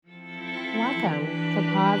Welcome to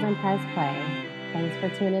Pause and Press Play. Thanks for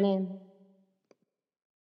tuning in.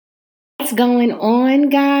 What's going on,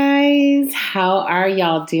 guys? How are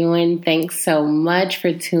y'all doing? Thanks so much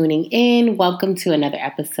for tuning in. Welcome to another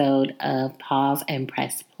episode of Pause and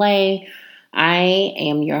Press Play. I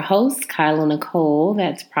am your host, Kyla Nicole.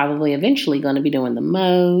 That's probably eventually going to be doing the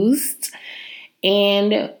most.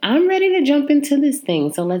 And I'm ready to jump into this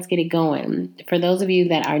thing, so let's get it going. For those of you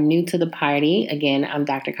that are new to the party, again, I'm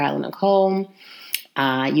Dr. Kyla Nicole.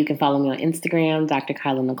 You can follow me on Instagram, Dr.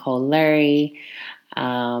 Kyla Nicole Lurie.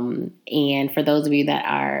 And for those of you that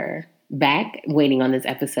are back waiting on this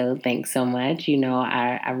episode, thanks so much. You know,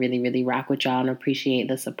 I really, really rock with y'all and appreciate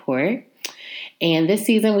the support. And this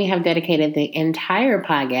season, we have dedicated the entire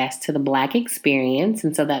podcast to the Black experience.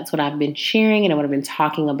 And so that's what I've been sharing and what I've been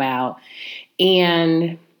talking about.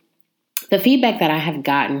 And the feedback that I have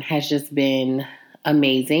gotten has just been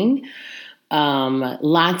amazing.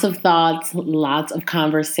 Lots of thoughts, lots of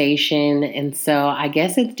conversation. And so I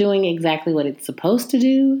guess it's doing exactly what it's supposed to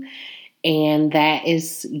do. And that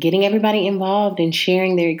is getting everybody involved and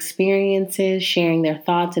sharing their experiences, sharing their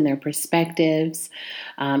thoughts and their perspectives,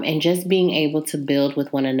 and just being able to build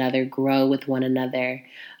with one another, grow with one another,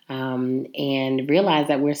 and realize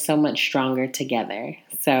that we're so much stronger together.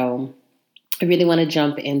 So I really want to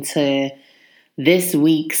jump into this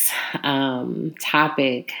week's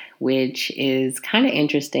topic, which is kind of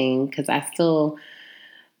interesting because I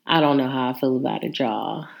don't know how I feel about it,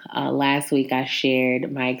 y'all. Last week I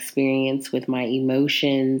shared my experience with my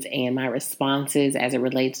emotions and my responses as it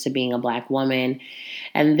relates to being a Black woman.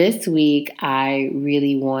 And this week I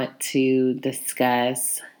really want to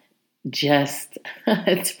discuss just,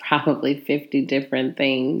 it's probably 50 different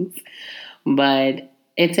things, but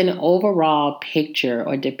it's an overall picture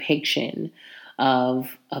or depiction of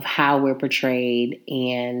how we're portrayed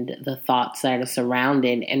and the thoughts that are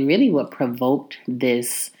surrounded and really what provoked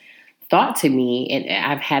this thought to me. And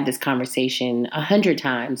I've had this conversation 100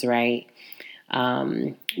 times, right?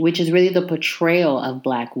 Which is really the portrayal of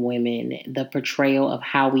Black women, the portrayal of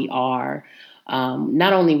how we are,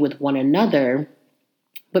 not only with one another,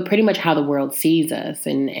 but pretty much how the world sees us.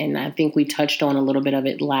 And I think we touched on a little bit of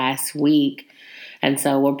it last week. And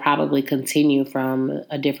so we'll probably continue from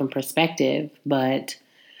a different perspective,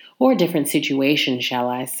 or a different situation, shall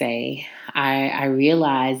I say. I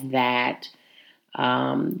realize that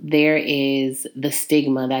there is the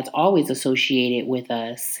stigma that's always associated with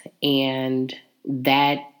us. And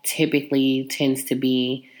that typically tends to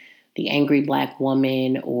be the angry Black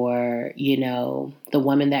woman, or, you know, the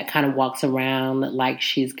woman that kind of walks around like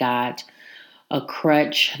she's got a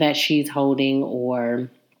crutch that she's holding,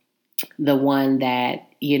 or the one that,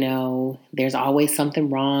 you know, there's always something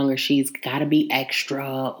wrong, or she's got to be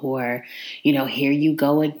extra, or, you know, here you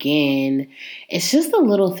go again. It's just the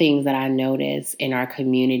little things that I notice in our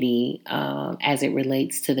community as it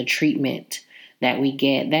relates to the treatment that we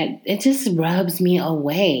get, that it just rubs me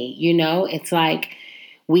away. You know, it's like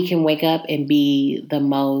we can wake up and be the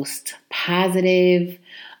most positive,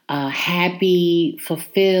 happy,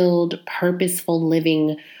 fulfilled, purposeful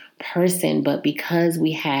living person, but because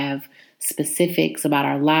we have specifics about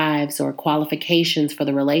our lives or qualifications for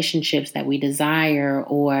the relationships that we desire,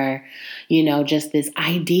 or, you know, just this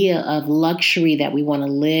idea of luxury that we want to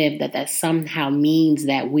live, that somehow means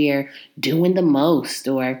that we're doing the most,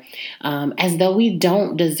 or as though we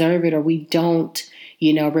don't deserve it, or we don't,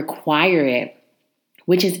 you know, require it,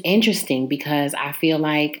 which is interesting because I feel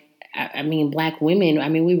like, I mean, Black women, I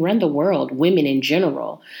mean, we run the world, women in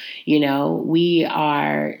general. You know, we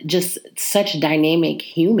are just such dynamic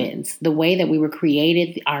humans. The way that we were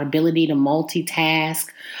created, our ability to multitask,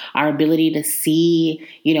 our ability to see,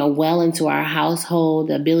 you know, well into our household,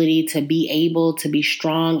 the ability to be able to be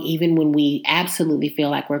strong even when we absolutely feel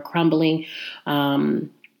like we're crumbling.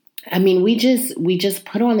 I mean, we just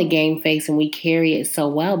put on the game face and we carry it so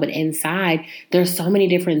well, but inside there's so many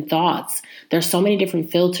different thoughts. There's so many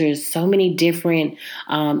different filters, so many different,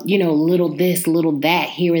 you know, little this, little that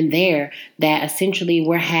here and there, that essentially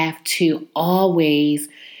we have to always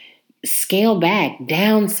scale back,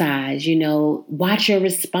 downsize, you know, watch your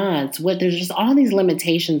response. There's just all these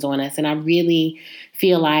limitations on us. And I really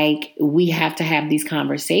feel like we have to have these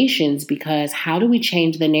conversations, because how do we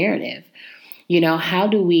change the narrative? You know, how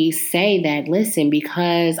do we say that, listen,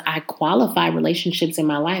 because I qualify relationships in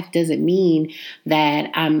my life doesn't mean that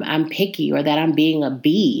I'm picky, or that I'm being a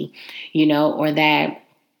B, you know, or that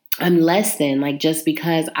I'm less than, like, just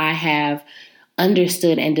because I have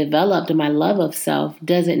understood and developed my love of self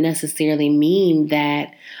doesn't necessarily mean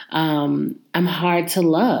that I'm hard to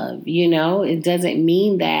love. You know, it doesn't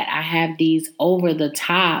mean that I have these over the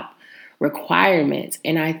top requirements.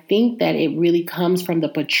 And I think that it really comes from the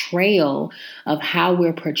portrayal of how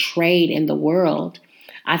we're portrayed in the world.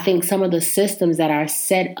 I think some of the systems that are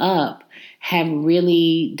set up have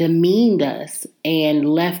really demeaned us and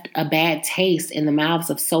left a bad taste in the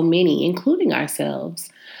mouths of so many, including ourselves.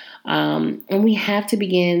 And we have to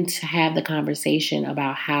begin to have the conversation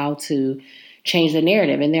about how to change the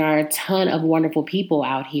narrative. And there are a ton of wonderful people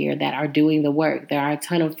out here that are doing the work. There are a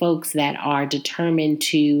ton of folks that are determined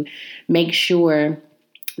to make sure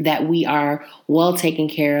that we are well taken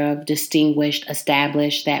care of, distinguished,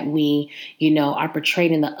 established, that we, are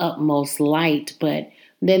portrayed in the utmost light. But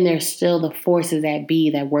then there's still the forces that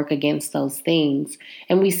be that work against those things.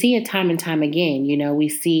 And we see it time and time again. We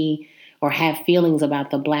see or have feelings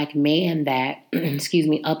about the Black man that,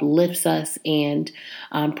 uplifts us and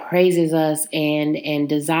praises us and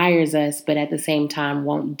desires us, but at the same time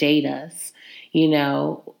won't date us,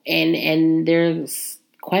 and there's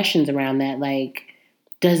questions around that. Like,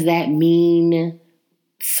 does that mean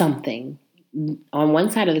something? On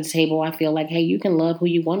one side of the table, I feel like, hey, you can love who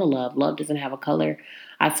you want to love. Love doesn't have a color.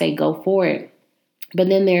 I say go for it. But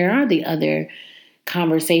then there are the other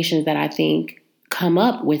conversations that I think come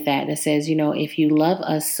up with that says, if you love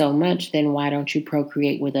us so much, then why don't you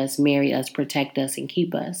procreate with us, marry us, protect us, and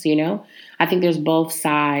keep us? I think there's both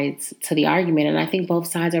sides to the argument, and I think both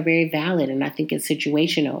sides are very valid, and I think it's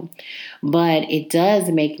situational. But it does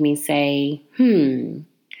make me say,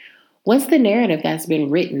 what's the narrative that's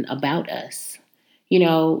been written about us?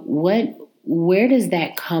 Where does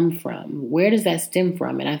that come from? Where does that stem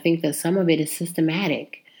from? And I think that some of it is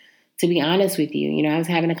systematic. To be honest with you, I was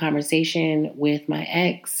having a conversation with my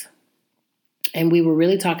ex, and we were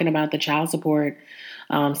really talking about the child support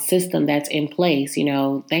system that's in place.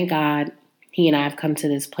 Thank God he and I have come to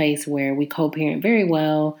this place where we co-parent very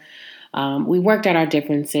well. We worked out our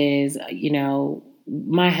differences.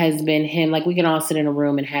 My husband, him, like we can all sit in a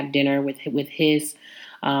room and have dinner with his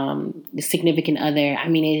significant other. I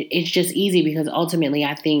mean, it's just easy because ultimately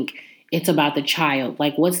I think it's about the child.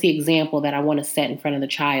 Like, what's the example that I want to set in front of the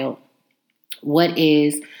child? What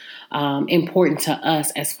is important to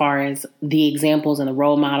us as far as the examples and the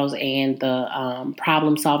role models and the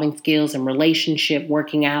problem-solving skills and relationship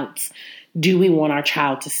working outs do we want our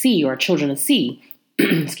child to see or children to see?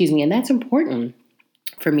 And that's important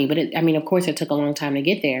for me. But of course, it took a long time to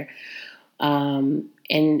get there. And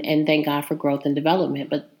thank God for growth and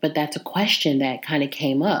development. But that's a question that kind of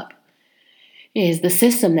came up. Is the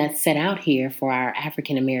system that's set out here for our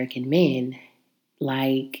African American men,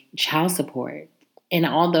 like child support? And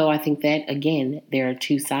although I think that, again, there are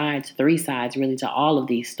three sides really to all of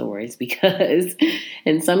these stories, because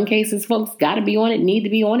in some cases, folks got to be on it, need to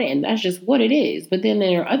be on it, and that's just what it is. But then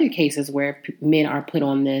there are other cases where men are put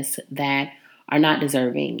on this that are not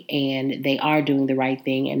deserving, and they are doing the right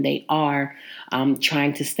thing, and they are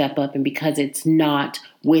trying to step up. And because it's not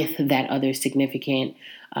with that other significant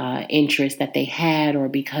interest that they had, or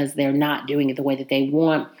because they're not doing it the way that they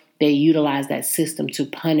want, they utilize that system to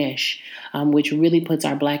punish, which really puts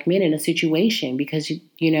our Black men in a situation because,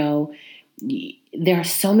 there are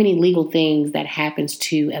so many legal things that happens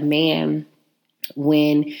to a man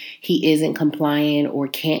when he isn't compliant or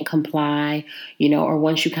can't comply, or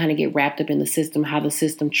once you kind of get wrapped up in the system, how the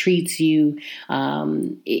system treats you.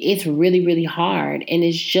 It's really, really hard. And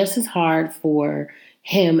it's just as hard for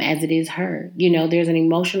him as it is her. There's an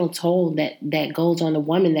emotional toll that goes on the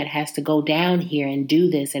woman that has to go down here and do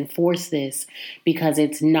this and force this because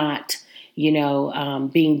it's not,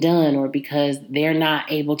 being done, or because they're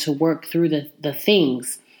not able to work through the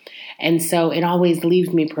things. And so it always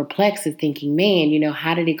leaves me perplexed at thinking, man,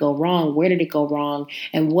 how did it go wrong? Where did it go wrong?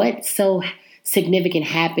 And what so significant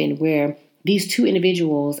happened where these two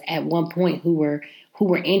individuals at one point who were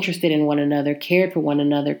interested in one another, cared for one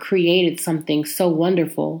another, created something so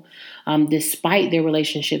wonderful, despite their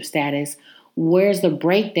relationship status? Where's the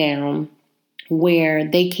breakdown where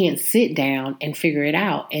they can't sit down and figure it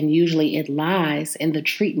out? And usually it lies in the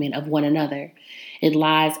treatment of one another. It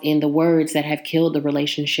lies in the words that have killed the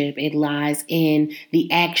relationship. It lies in the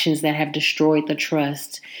actions that have destroyed the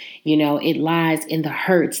trust. It lies in the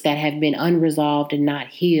hurts that have been unresolved and not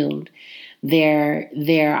healed. There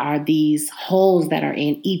are these holes that are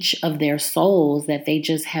in each of their souls that they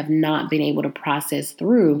just have not been able to process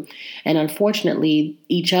through. And unfortunately,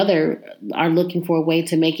 each other are looking for a way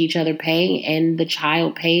to make each other pay, and the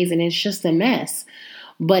child pays, and it's just a mess.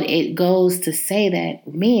 But it goes to say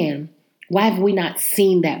that, man, why have we not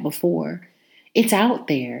seen that before? It's out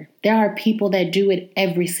there. There are people that do it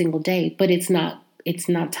every single day, but it's not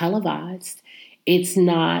televised. It's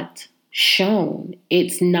not shown.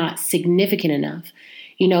 It's not significant enough.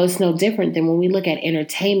 It's no different than when we look at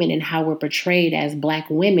entertainment and how we're portrayed as Black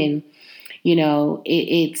women. We're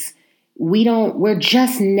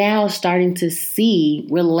just now starting to see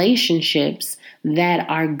relationships that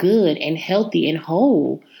are good and healthy and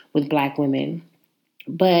whole with Black women.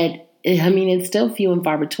 But it's still few and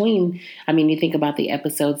far between. You think about the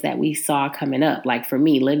episodes that we saw coming up, like for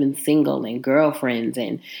me, Living Single and Girlfriends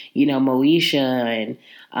and, Moesha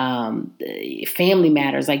and Family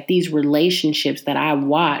Matters, like these relationships that I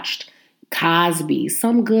watched. Cosby,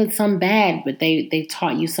 some good, some bad, but they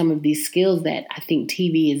taught you some of these skills that I think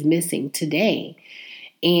TV is missing today.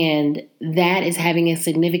 And that is having a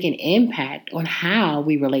significant impact on how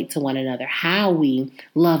we relate to one another, how we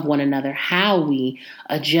love one another, how we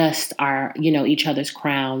adjust our, each other's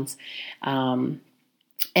crowns. And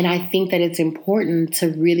I think that it's important to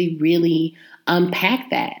really, really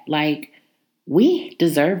unpack that. Like, we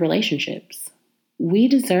deserve relationships. We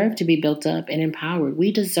deserve to be built up and empowered.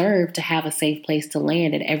 We deserve to have a safe place to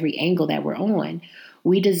land at every angle that we're on.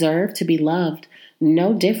 We deserve to be loved,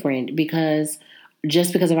 no different because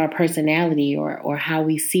of our personality or how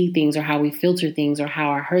we see things or how we filter things or how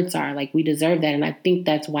our hurts are. Like, we deserve that. And I think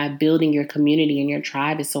that's why building your community and your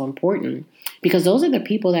tribe is so important, because those are the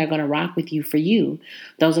people that are going to rock with you for you.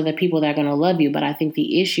 Those are the people that are going to love you. But I think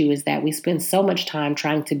the issue is that we spend so much time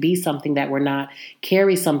trying to be something that we're not,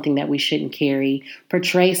 carry something that we shouldn't carry,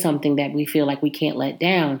 portray something that we feel like we can't let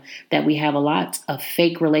down, that we have a lot of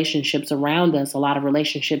fake relationships around us, a lot of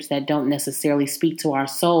relationships that don't necessarily speak to our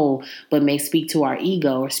soul, but may speak to our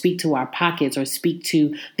ego or speak to our pockets or speak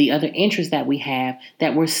to the other interests that we have,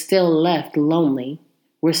 that we're still left lonely.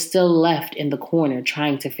 We're still left in the corner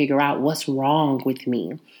trying to figure out what's wrong with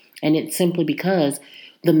me. And it's simply because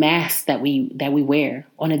the mask that we wear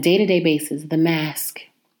on a day-to-day basis, the mask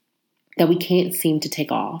that we can't seem to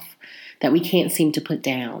take off, that we can't seem to put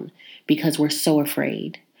down because we're so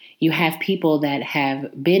afraid. You have people that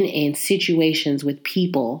have been in situations with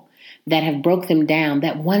people that have broke them down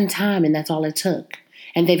that one time, and that's all it took.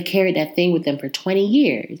 And they've carried that thing with them for 20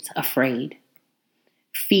 years, afraid,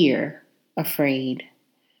 fear, afraid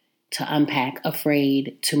to unpack,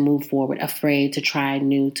 afraid to move forward, afraid to try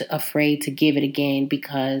new, afraid to give it again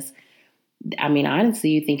because,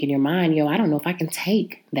 honestly, you think in your mind, I don't know if I can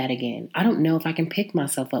take that again. I don't know if I can pick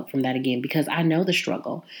myself up from that again because I know the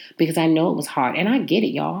struggle, because I know it was hard. And I get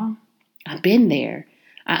it, y'all. I've been there.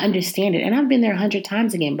 I understand it. And I've been there 100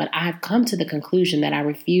 times again, but I've come to the conclusion that I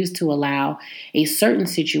refuse to allow a certain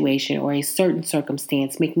situation or a certain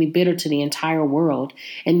circumstance make me bitter to the entire world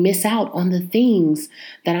and miss out on the things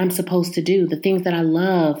that I'm supposed to do, the things that I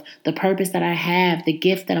love, the purpose that I have, the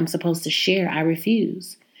gift that I'm supposed to share. I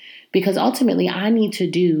refuse. Because ultimately, I need to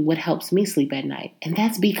do what helps me sleep at night. And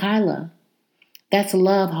that's be Kyla. That's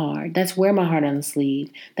love hard. That's wear my heart on the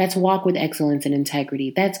sleeve. That's walk with excellence and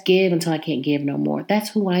integrity. That's give until I can't give no more. That's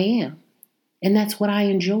who I am. And that's what I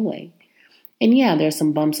enjoy. And yeah, there's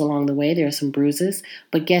some bumps along the way. There are some bruises.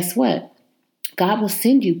 But guess what? God will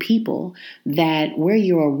send you people that where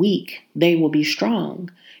you are weak, they will be strong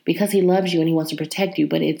because he loves you and he wants to protect you.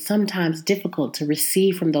 But it's sometimes difficult to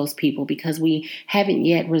receive from those people because we haven't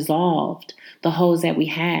yet resolved the holes that we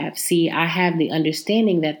have. See, I have the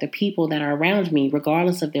understanding that the people that are around me,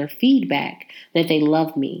 regardless of their feedback, that they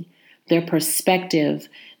love me, their perspective,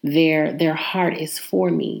 their heart is for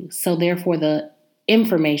me. So therefore, the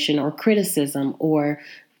information or criticism or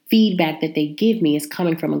feedback that they give me is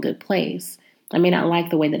coming from a good place. I may not like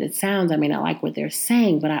the way that it sounds. I may not like what they're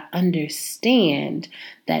saying, but I understand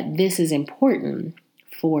that this is important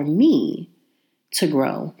for me to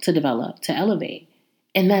grow, to develop, to elevate.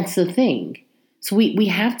 And that's the thing. So we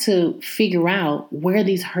have to figure out where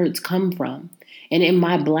these hurts come from. And in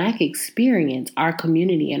my Black experience, our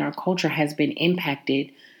community and our culture has been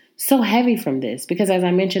impacted so heavy from this. Because as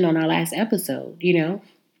I mentioned on our last episode, you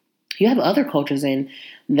have other cultures in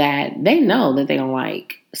that they know that they don't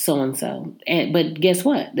like so-and-so. But guess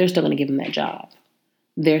what? They're still going to give them that job.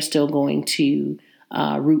 They're still going to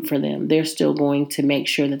root for them. They're still going to make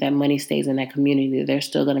sure that that money stays in that community. They're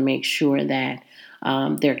still going to make sure that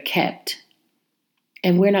they're kept.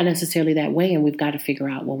 And we're not necessarily that way. And we've got to figure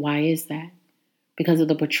out, well, why is that? Because of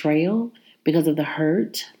the betrayal? Because of the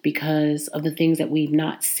hurt? Because of the things that we've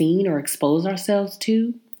not seen or exposed ourselves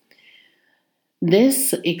to?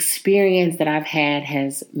 This experience that I've had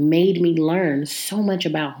has made me learn so much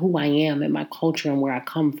about who I am and my culture and where I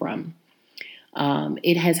come from.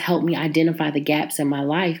 It has helped me identify the gaps in my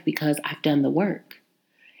life because I've done the work.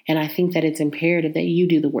 And I think that it's imperative that you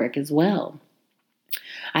do the work as well.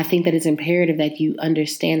 I think that it's imperative that you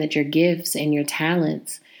understand that your gifts and your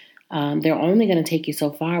talents They're only going to take you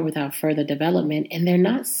so far without further development, and they're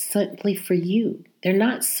not simply for you. They're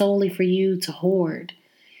not solely for you to hoard.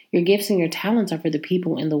 Your gifts and your talents are for the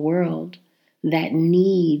people in the world that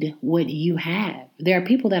need what you have. There are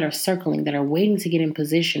people that are circling, that are waiting to get in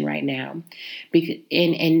position right now,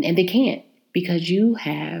 and they can't, because you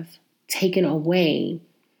have taken away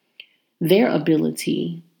their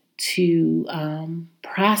ability to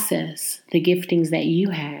process the giftings that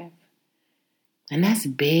you have. And that's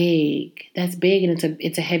big. That's big, and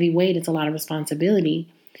it's a heavy weight. It's a lot of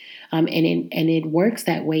responsibility. And it works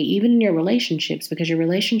that way even in your relationships, because your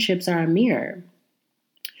relationships are a mirror.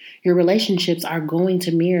 Your relationships are going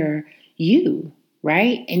to mirror you,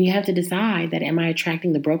 right? And you have to decide that, am I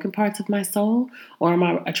attracting the broken parts of my soul, or am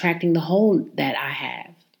I attracting the whole that I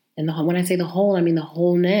have? And when I say the whole, I mean the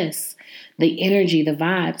wholeness, the energy, the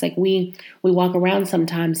vibes. Like we walk around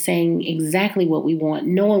sometimes saying exactly what we want,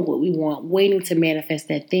 knowing what we want, waiting to manifest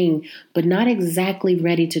that thing, but not exactly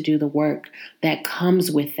ready to do the work that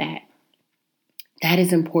comes with that. That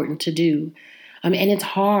is important to do. And it's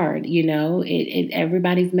hard,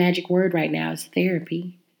 everybody's magic word right now is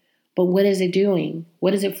therapy. But what is it doing?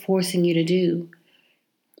 What is it forcing you to do?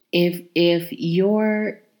 If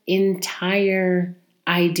your entire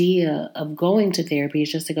idea of going to therapy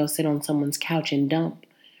is just to go sit on someone's couch and dump,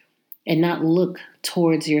 and not look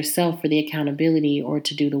towards yourself for the accountability, or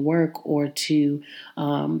to do the work, or to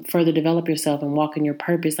further develop yourself and walk in your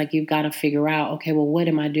purpose, like you've got to figure out, okay, well, what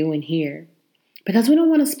am I doing here? Because we don't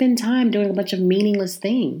want to spend time doing a bunch of meaningless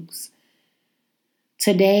things.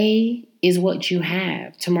 Today is what you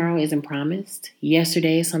have. Tomorrow isn't promised.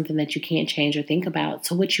 Yesterday is something that you can't change or think about.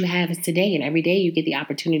 So what you have is today, and every day you get the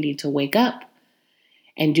opportunity to wake up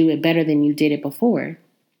and do it better than you did it before.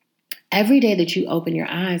 Every day that you open your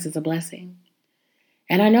eyes is a blessing.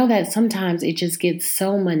 And I know that sometimes it just gets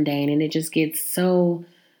so mundane, and it just gets so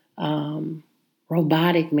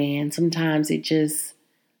robotic, man. Sometimes it just,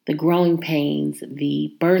 the growing pains,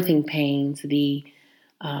 the birthing pains, the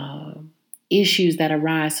issues that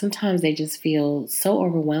arise, sometimes they just feel so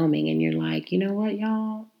overwhelming. And you're like, you know what,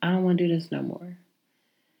 y'all? I don't want to do this no more.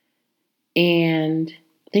 And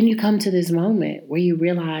then you come to this moment where you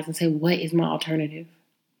realize and say, what is my alternative?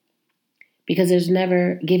 Because there's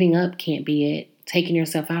never, giving up can't be it. Taking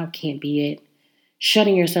yourself out can't be it.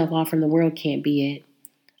 Shutting yourself off from the world can't be it.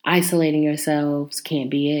 Isolating yourselves can't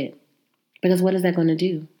be it. Because what is that going to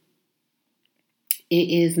do?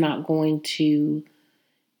 It's not going to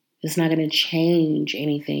change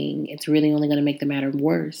anything. It's really only going to make the matter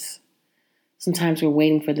worse. Sometimes we're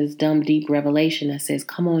waiting for this dumb, deep revelation that says,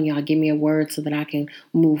 come on, y'all, give me a word so that I can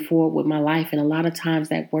move forward with my life. And a lot of times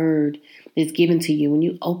that word is given to you when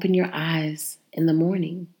you open your eyes in the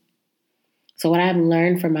morning. So what I've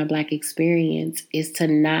learned from my Black experience is to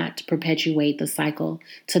not perpetuate the cycle,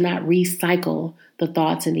 to not recycle the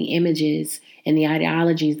thoughts and the images and the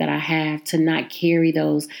ideologies that I have, to not carry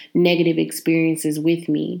those negative experiences with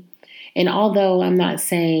me. And although I'm not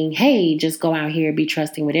saying, hey, just go out here, be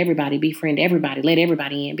trusting with everybody, befriend everybody, let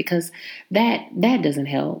everybody in, because that doesn't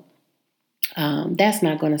help. That's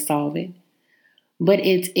not going to solve it. But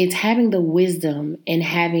it's having the wisdom and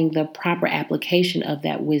having the proper application of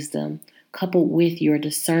that wisdom coupled with your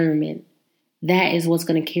discernment. That is what's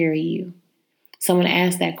going to carry you. Someone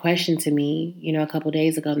asked that question to me, a couple of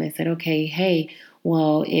days ago, and they said, okay, hey,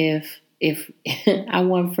 well, if I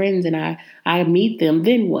want friends and I meet them,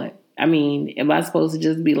 then what? I mean, am I supposed to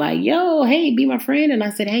just be like, yo, hey, be my friend? And I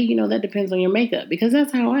said, hey, that depends on your makeup, because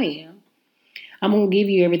that's how I am. I'm going to give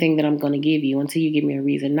you everything that I'm going to give you until you give me a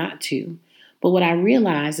reason not to. But what I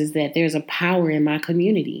realize is that there's a power in my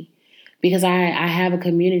community, because I have a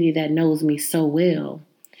community that knows me so well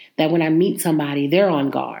that when I meet somebody, they're on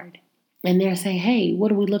guard. And they're saying, hey,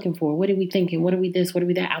 what are we looking for? What are we thinking? What are we this? What are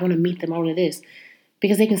we that? I want to meet them, I want to this.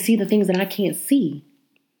 Because they can see the things that I can't see.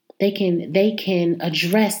 They can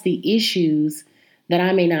address the issues that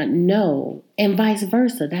I may not know, and vice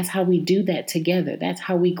versa. That's how we do that together. That's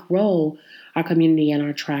how we grow our community and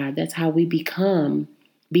our tribe. That's how we become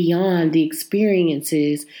beyond the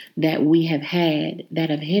experiences that we have had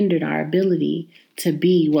that have hindered our ability to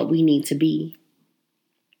be what we need to be.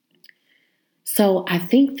 So I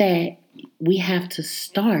think that we have to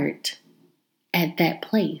start at that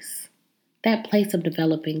place of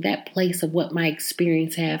developing, that place of what my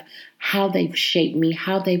experience have, how they've shaped me,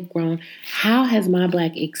 how they've grown. How has my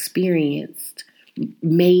Black experience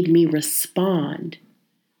made me respond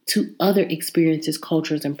to other experiences,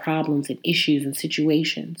 cultures, and problems and issues and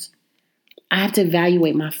situations? I have to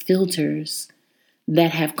evaluate my filters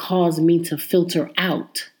that have caused me to filter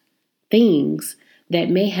out things that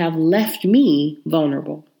may have left me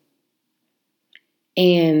vulnerable.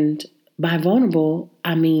 And by vulnerable,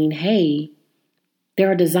 I mean, hey,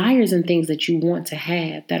 there are desires and things that you want to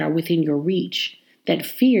have that are within your reach, that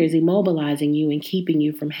fear is immobilizing you and keeping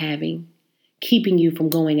you from having, keeping you from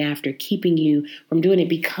going after, keeping you from doing it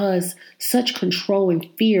because such control and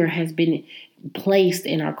fear has been placed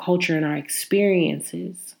in our culture and our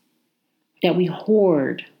experiences that we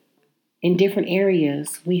hoard in different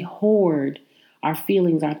areas. We hoard our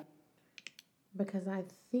feelings, our because I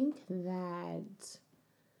think that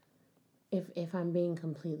if I'm being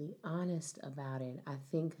completely honest about it, I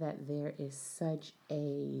think that there is such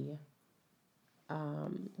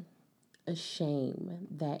um, a shame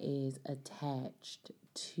that is attached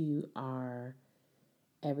to our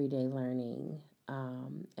everyday learning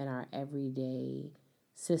and our everyday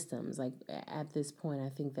systems. Like at this point, I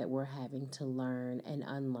think that we're having to learn and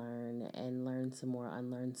learn some more,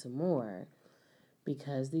 unlearn some more,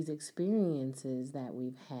 because these experiences that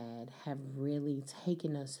we've had have really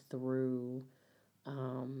taken us through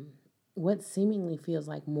um, what seemingly feels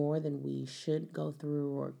like more than we should go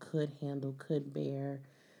through or could handle, could bear.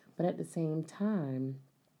 But at the same time,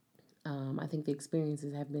 I think the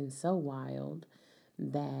experiences have been so wild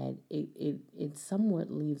that it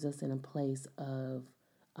somewhat leaves us in a place of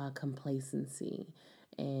complacency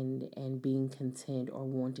and being content or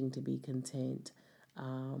wanting to be content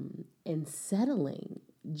and settling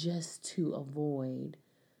just to avoid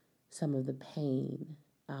some of the pain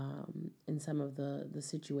and some of the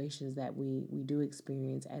situations that we do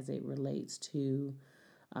experience as it relates to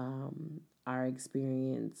our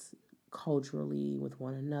experience culturally with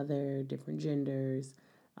one another, different genders,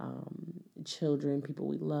 children, people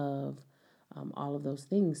we love, all of those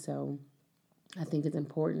things. So I think it's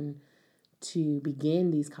important to begin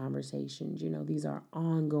these conversations. You know, these are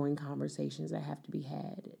ongoing conversations that have to be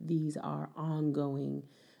had. These are ongoing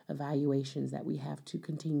evaluations that we have to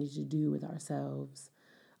continue to do with ourselves.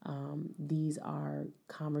 These are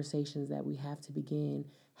conversations that we have to begin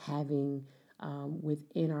having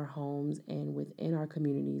within our homes and within our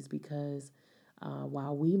communities because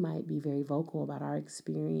while we might be very vocal about our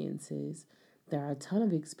experiences, there are a ton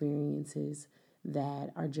of experiences that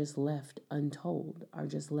are just left untold, are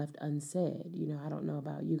just left unsaid. You know, I don't know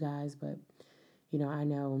about you guys, but you know, I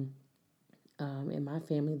know in my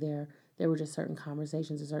family there were just certain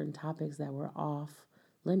conversations or certain topics that were off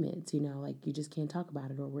limits. You know, like you just can't talk about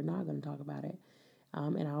it, or we're not going to talk about it.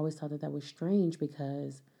 And I always thought that that was strange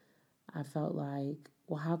because I felt like,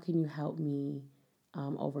 well, how can you help me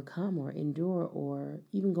overcome or endure or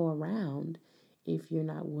even go around if you're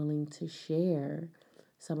not willing to share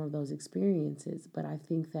some of those experiences? But I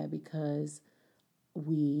think that because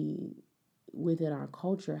we, within our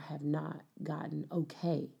culture, have not gotten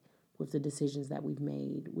okay with the decisions that we've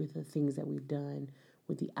made, with the things that we've done,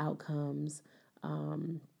 with the outcomes.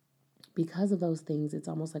 Because of those things, it's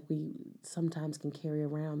almost like we sometimes can carry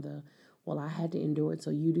around well, I had to endure it,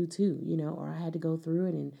 so you do too, you know, or I had to go through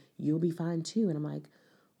it and you'll be fine too. And I'm like,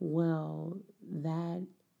 well,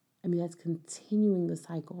 that's continuing the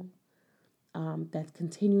cycle. That's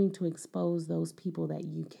continuing to expose those people that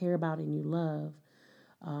you care about and you love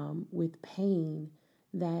with pain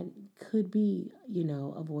that could be, you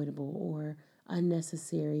know, avoidable or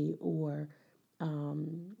unnecessary or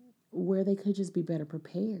where they could just be better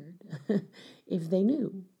prepared if they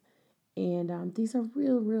knew. And these are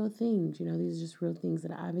real things. You know, these are just real things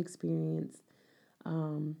that I've experienced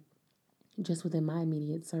just within my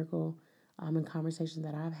immediate circle and conversations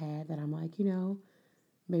that I've had that I'm like, you know,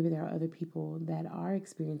 maybe there are other people that are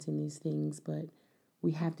experiencing these things, but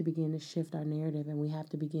we have to begin to shift our narrative and we have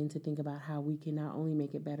to begin to think about how we can not only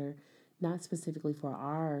make it better, not specifically for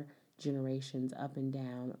our generations up and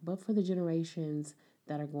down, but for the generations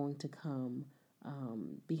that are going to come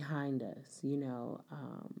behind us, you know,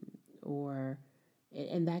 or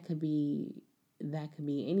and that could be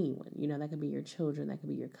anyone, you know, that could be your children, that could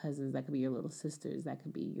be your cousins, that could be your little sisters, that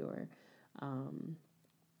could be your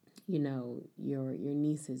you know, your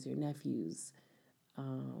nieces, your nephews,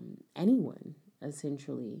 anyone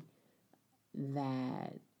essentially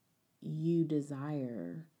that you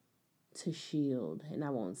desire to shield. And I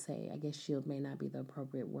won't say, I guess shield may not be the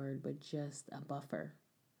appropriate word, but just a buffer.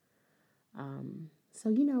 So,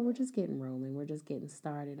 you know, we're just getting rolling. We're just getting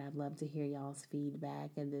started. I'd love to hear y'all's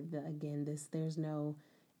feedback. And again, there's no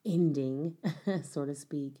ending, so to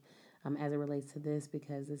speak, as it relates to this,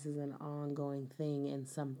 because this is an ongoing thing and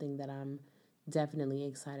something that I'm definitely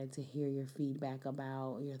excited to hear your feedback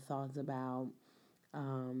about, your thoughts about.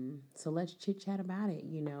 So let's chit chat about it.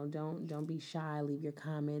 You know, don't be shy. Leave your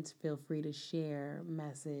comments. Feel free to share,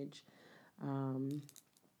 message,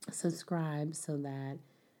 subscribe, so that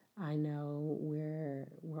I know we're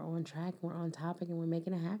on track, we're on topic, and we're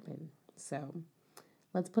making it happen. So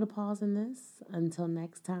let's put a pause in this. Until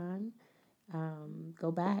next time,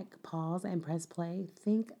 go back, pause, and press play.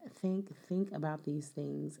 Think about these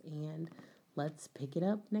things, and let's pick it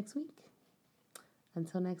up next week.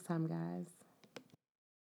 Until next time, guys.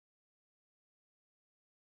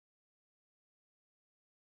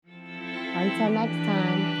 Until next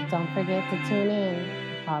time, don't forget to tune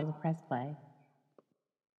in. Pause and press play.